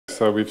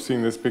So we've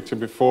seen this picture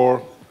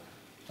before.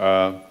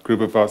 A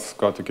group of us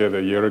got together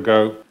a year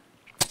ago,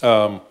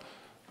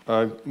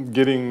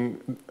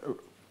 getting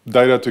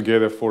data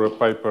together for a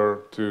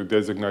paper to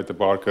designate the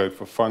barcode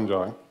for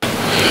fungi.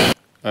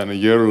 And a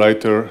year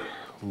later,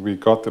 we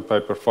got the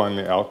paper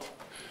finally out.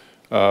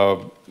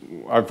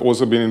 I've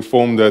also been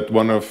informed that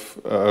one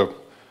of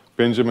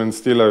Benjamin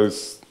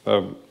Stillo's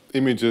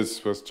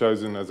images was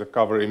chosen as a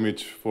cover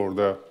image for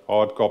the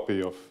hard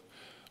copy of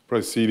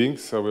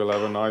Proceedings. So we'll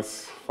have a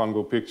nice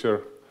fungal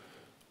picture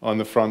on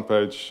the front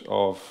page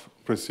of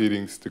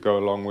Proceedings to go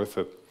along with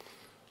it.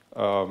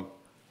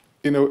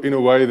 In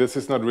a way, this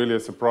is not really a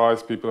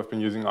surprise. People have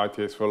been using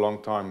ITS for a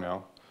long time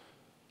now.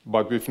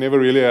 But we've never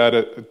really had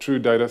a true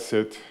data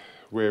set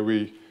where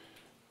we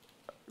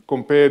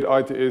compared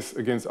ITS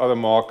against other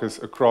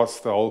markers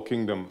across the whole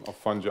kingdom of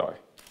fungi.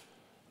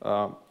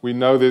 We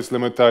know there's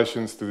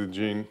limitations to the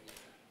gene,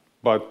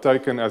 but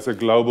taken as a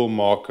global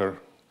marker,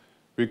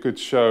 we could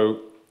show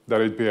that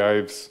it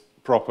behaves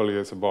properly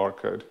as a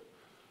barcode.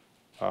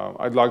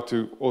 I'd like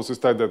to also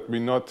state that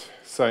we're not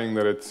saying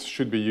that it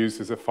should be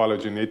used as a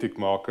phylogenetic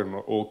marker in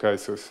all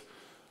cases.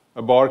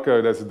 A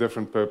barcode has a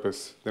different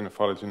purpose than a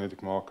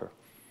phylogenetic marker.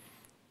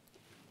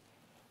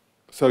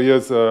 So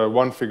here's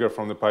one figure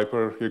from the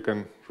paper. You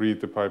can read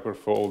the paper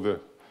for all the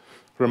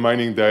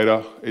remaining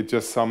data. It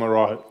just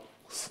summarizes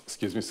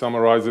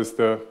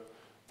the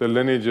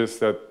lineages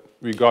that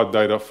we got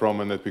data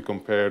from and that we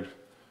compared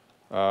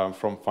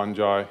from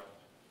fungi.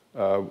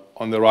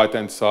 On the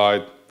right-hand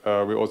side,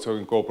 we also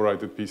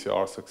incorporated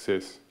PCR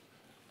success.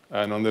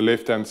 And on the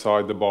left-hand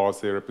side, the bars,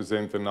 they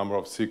represent the number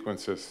of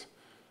sequences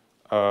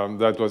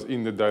that was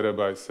in the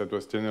database that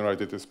was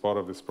generated as part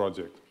of this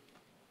project.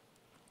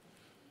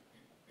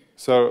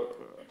 So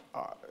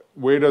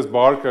where does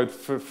Barcode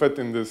fit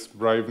in this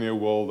brave new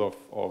world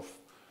of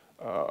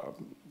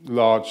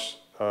large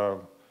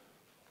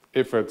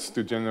efforts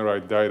to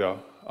generate data?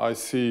 I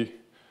see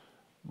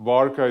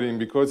barcoding,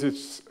 because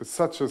it's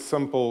such a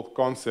simple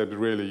concept,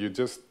 really. You're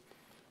just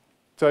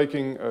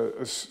taking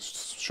a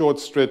short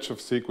stretch of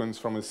sequence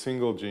from a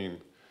single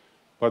gene.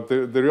 But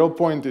the real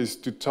point is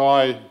to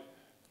tie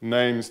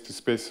names to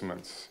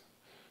specimens,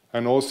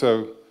 and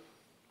also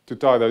to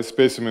tie those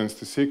specimens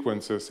to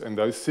sequences, and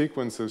those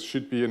sequences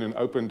should be in an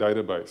open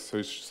database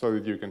so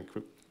that you can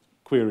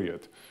query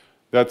it.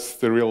 That's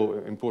the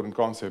real important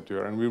concept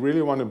here. And we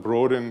really want to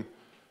broaden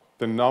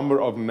the number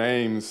of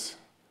names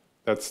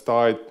that's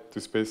tied to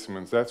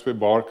specimens. That's where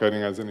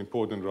barcoding has an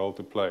important role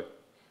to play.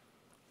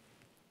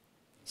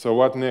 So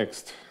what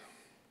next?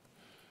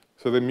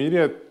 So the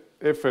immediate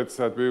efforts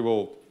that we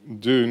will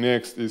do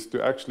next is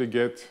to actually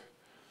get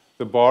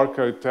the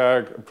barcode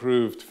tag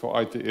approved for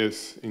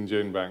ITS in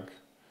GenBank,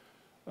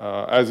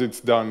 as it's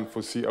done for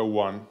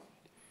CO1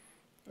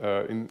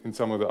 in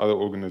some of the other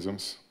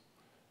organisms.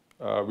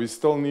 We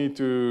still need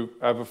to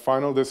have a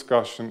final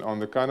discussion on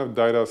the kind of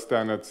data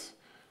standards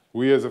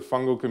we as a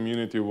fungal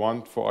community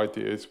want for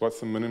ITS, what's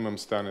the minimum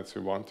standards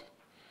we want.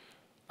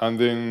 And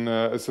then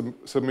a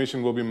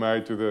submission will be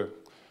made to the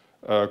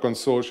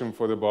Consortium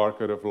for the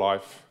Barcode of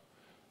Life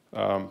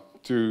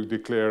to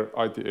declare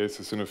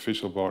ITS as an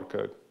official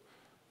barcode.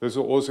 This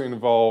will also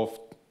involve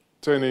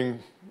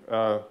turning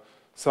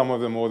some of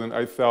the more than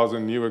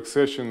 8,000 new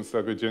accessions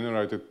that were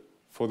generated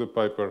for the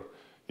paper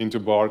into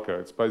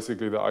barcodes,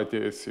 basically the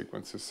ITS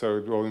sequences. So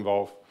it will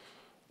involve,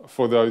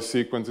 for those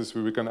sequences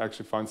where we can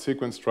actually find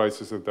sequence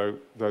traces, that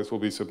those will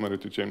be submitted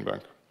to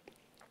GenBank.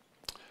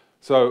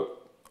 So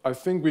I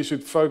think we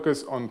should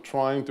focus on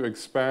trying to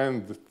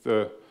expand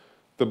the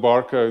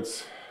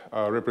barcodes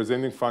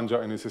representing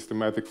fungi in a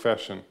systematic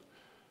fashion.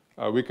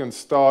 We can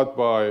start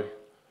by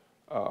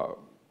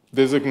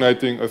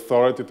designating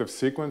authoritative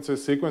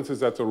sequences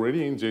that's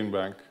already in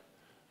GenBank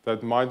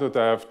that might not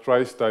have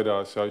trace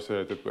data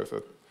associated with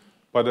it,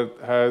 but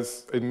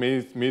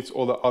it meets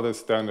all the other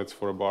standards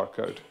for a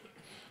barcode.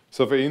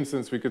 So for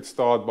instance, we could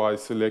start by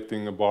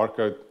selecting a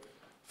barcode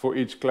for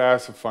each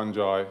class of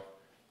fungi,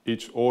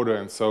 each order,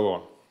 and so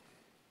on.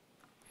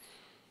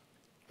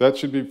 That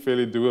should be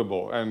fairly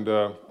doable. And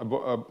a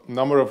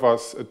number of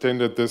us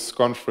attended this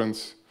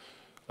conference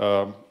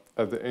at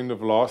the end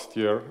of last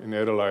year in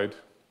Adelaide.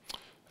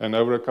 And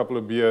over a couple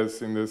of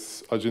beers in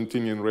this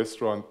Argentinian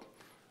restaurant,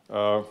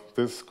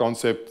 this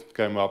concept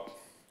came up.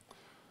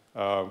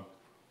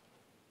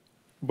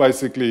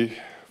 Basically,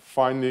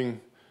 finding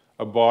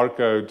a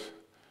barcode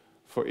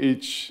for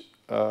each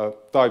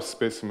type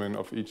specimen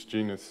of each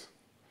genus.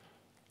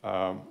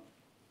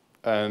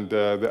 And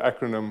the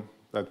acronym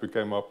that we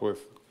came up with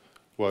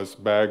was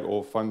BAG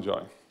all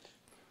fungi.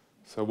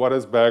 So what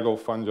does BAG all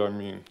fungi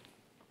mean?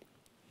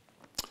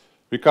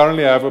 We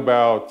currently have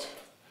about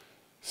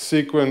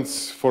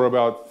sequence for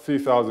about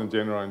 3,000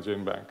 genera in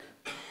GenBank.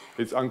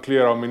 It's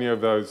unclear how many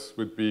of those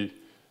would be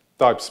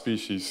type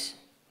species,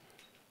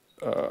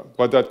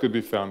 but that could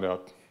be found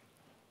out.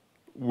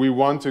 We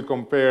want to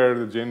compare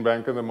the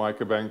GenBank and the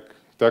MicroBank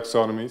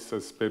taxonomies,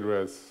 as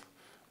Pedro has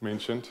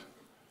mentioned,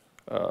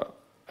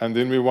 and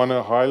then we want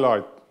to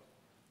highlight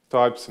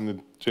types in the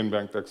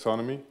GenBank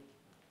taxonomy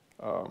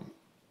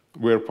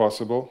where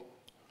possible.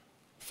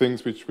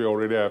 things which we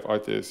already have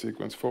ITS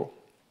sequence for.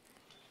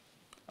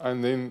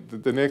 And then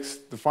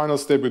the final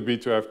step would be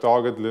to have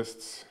target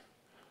lists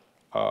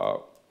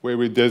where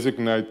we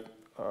designate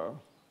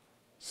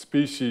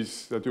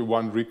species that we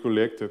want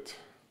recollected,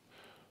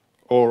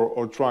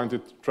 or trying to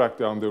track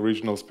down the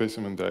original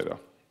specimen data.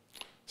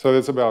 So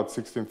that's about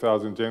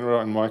 16,000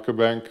 genera in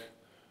Microbank,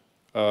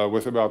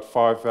 with about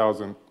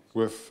 5,000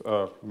 with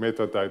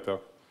metadata.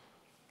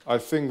 I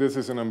think this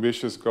is an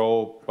ambitious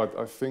goal, but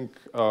I think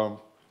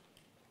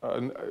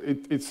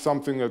it's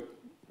something that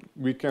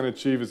we can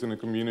achieve as in a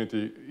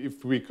community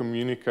if we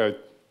communicate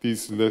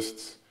these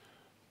lists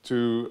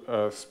to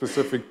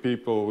specific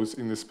people who's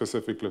in the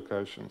specific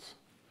locations.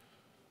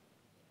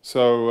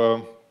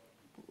 So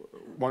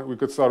we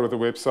could start with a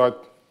website.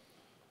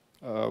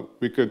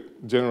 We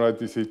could generate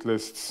these hit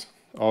lists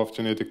of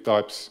genetic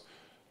types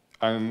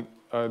and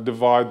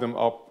divide them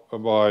up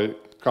by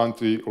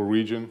country or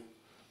region.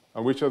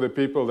 And which are the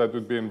people that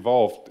would be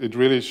involved? It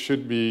really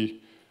should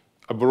be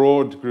a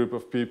broad group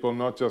of people,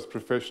 not just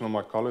professional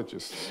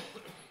mycologists.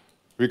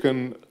 We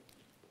can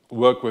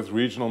work with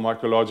regional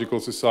mycological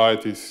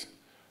societies,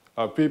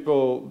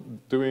 people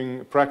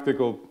doing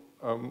practical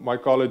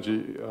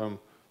mycology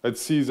that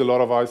sees a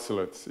lot of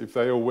isolates. If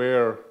they're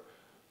aware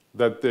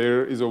that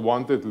there is a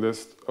wanted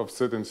list of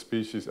certain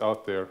species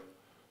out there,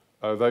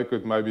 they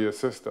could maybe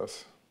assist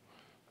us.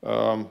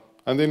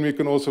 And then we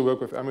can also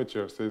work with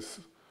amateurs. There's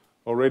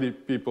already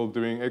people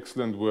doing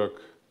excellent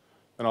work,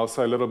 and I'll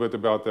say a little bit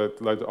about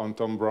that later on.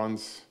 Tom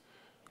Bruns,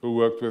 who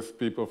worked with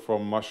people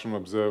from Mushroom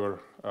Observer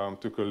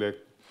to collect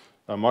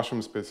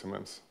mushroom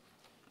specimens.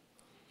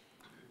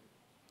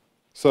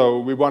 So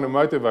we want to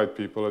motivate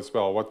people as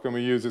well. What can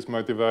we use as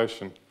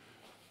motivation?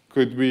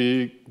 Could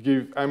we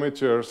give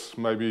amateurs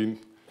maybe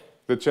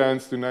the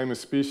chance to name a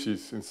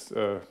species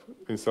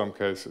in some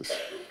cases?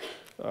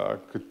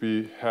 Could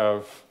we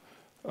have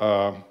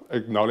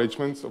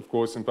acknowledgements, of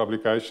course, in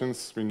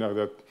publications? We know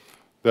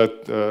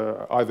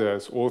that either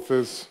as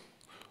authors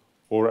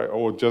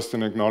or just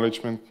an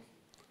acknowledgement.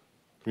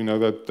 We know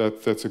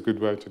that that's a good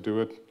way to do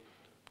it.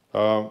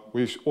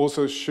 We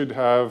also should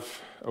have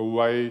a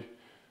way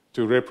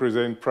to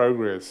represent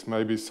progress,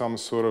 maybe some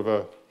sort of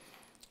a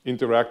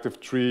interactive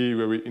tree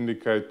where we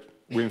indicate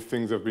when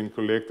things have been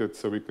collected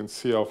so we can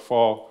see how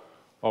far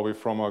are we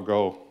from our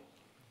goal.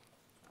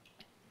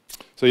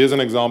 So here's an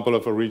example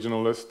of a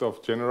regional list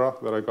of genera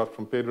that I got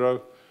from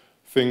Pedro.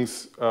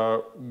 Things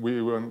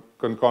we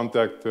can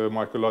contact the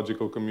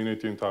mycological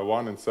community in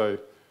Taiwan and say,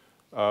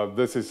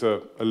 this is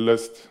a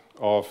list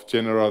of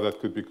genera that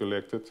could be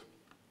collected.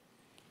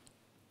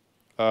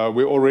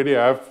 We already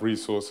have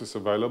resources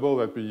available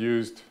that we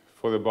used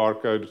for the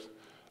Barcode,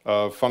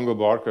 fungal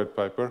Barcode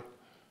paper.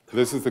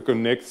 This is the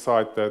Connect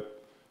site that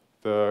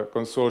the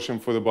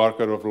Consortium for the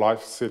Barcode of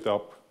Life set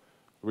up.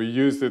 We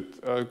used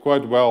it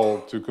quite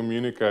well to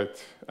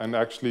communicate, and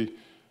actually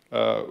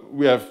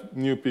we have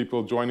new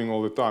people joining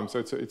all the time, so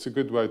it's a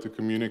good way to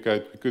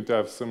communicate. We could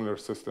have a similar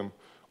system.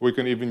 We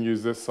can even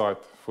use this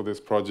site for this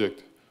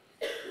project.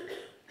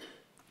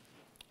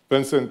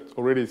 Vincent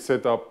already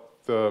set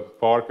up the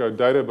Barcode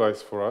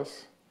database for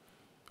us.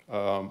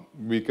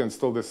 We can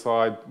still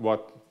decide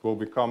what will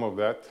become of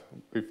that,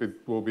 if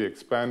it will be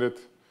expanded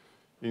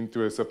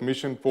into a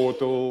submission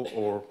portal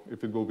or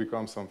if it will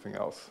become something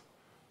else.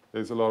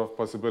 There's a lot of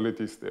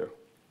possibilities there.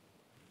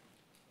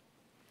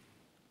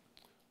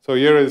 So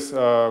here is,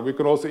 we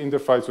can also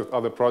interface with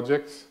other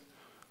projects.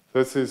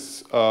 This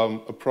is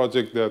a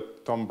project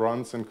that Tom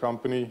Bruns and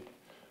company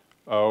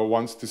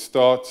wants to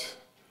start,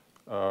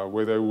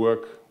 where they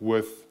work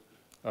with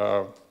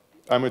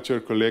amateur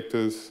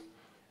collectors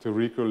to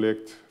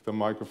recollect the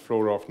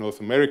microflora of North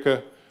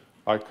America.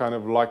 I kind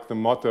of like the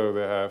motto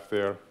they have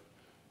there: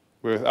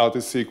 without a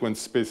sequenced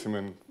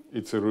specimen,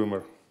 it's a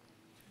rumor.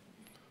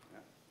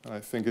 I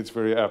think it's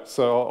very apt.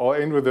 So I'll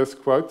end with this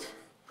quote.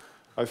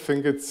 I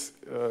think it's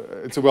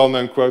a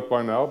well-known quote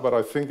by now, but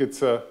I think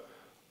it's an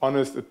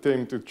honest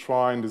attempt to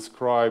try and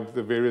describe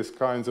the various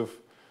kinds of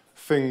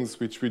things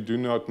which we do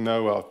not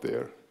know out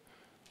there.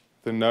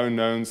 The known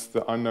knowns,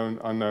 the unknown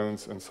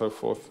unknowns, and so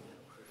forth.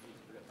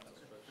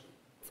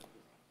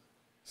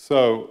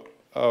 So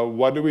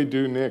what do we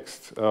do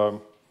next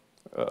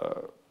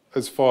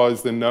as far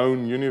as the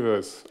known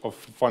universe of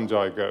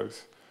fungi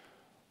goes?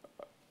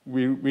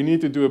 We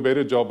need to do a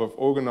better job of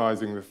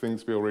organizing the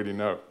things we already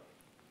know.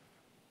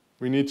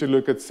 We need to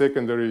look at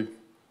secondary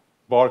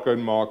barcode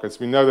markers.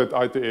 We know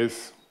that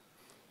ITS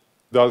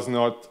does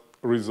not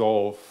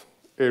resolve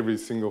every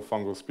single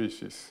fungal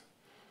species.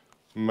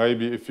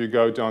 Maybe if you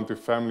go down to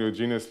family or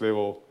genus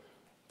level,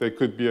 there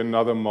could be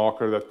another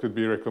marker that could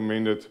be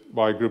recommended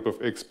by a group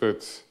of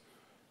experts,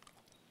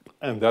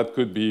 and that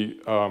could be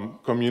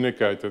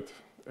communicated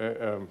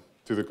to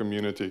the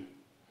community.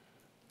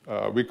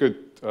 We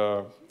could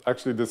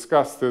actually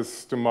discuss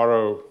this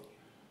tomorrow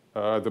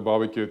at the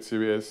barbecue at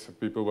CBS. If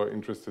people were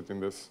interested in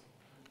this,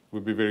 it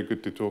would be very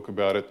good to talk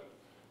about it.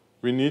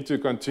 We need to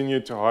continue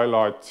to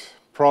highlight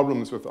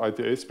problems with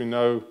ITS. We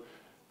know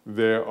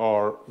there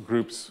are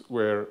groups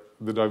where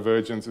the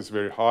divergence is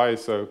very high,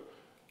 so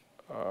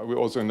we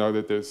also know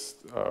that there's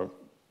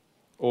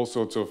all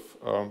sorts of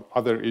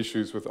other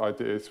issues with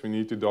ITS. We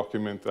need to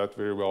document that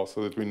very well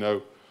so that we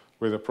know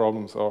where the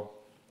problems are.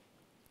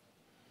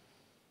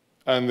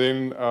 And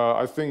then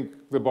I think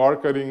the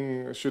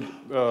barcoding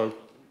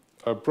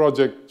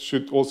project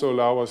should also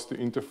allow us to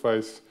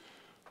interface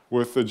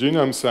with the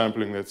genome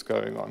sampling that's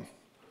going on.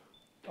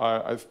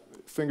 I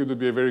think it would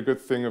be a very good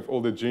thing if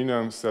all the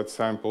genomes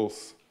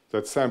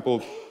that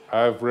sampled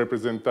have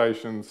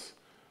representations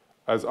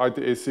as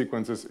ITS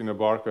sequences in a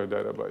barcode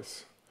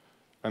database,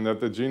 and that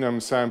the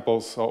genome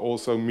samples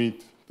also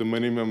meet the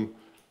minimum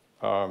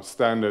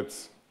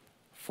standards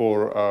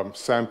for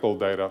sample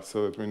data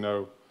so that we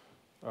know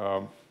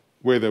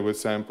where they were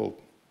sampled.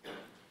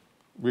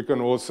 We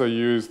can also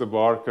use the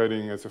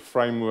barcoding as a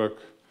framework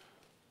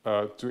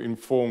to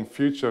inform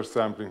future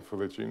sampling for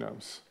the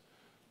genomes,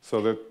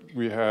 so that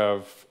we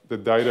have the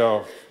data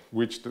of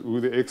who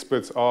the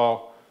experts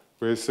are,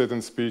 where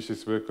certain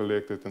species were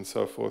collected, and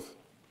so forth.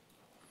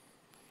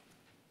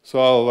 So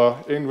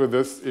I'll end with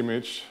this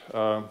image,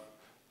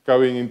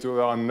 going into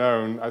the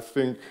unknown. I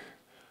think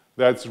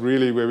that's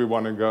really where we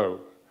want to go.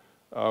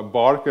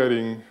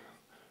 Barcoding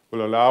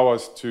will allow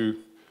us to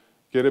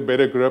get a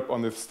better grip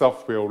on the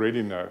stuff we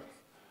already know.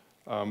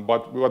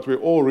 But what we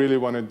all really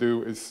want to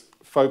do is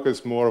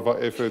focus more of our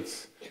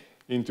efforts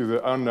into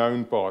the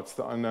unknown parts,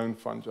 the unknown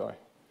fungi.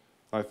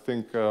 I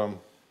think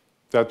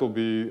that will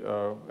be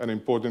an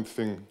important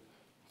thing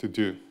to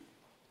do.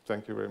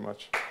 Thank you very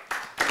much.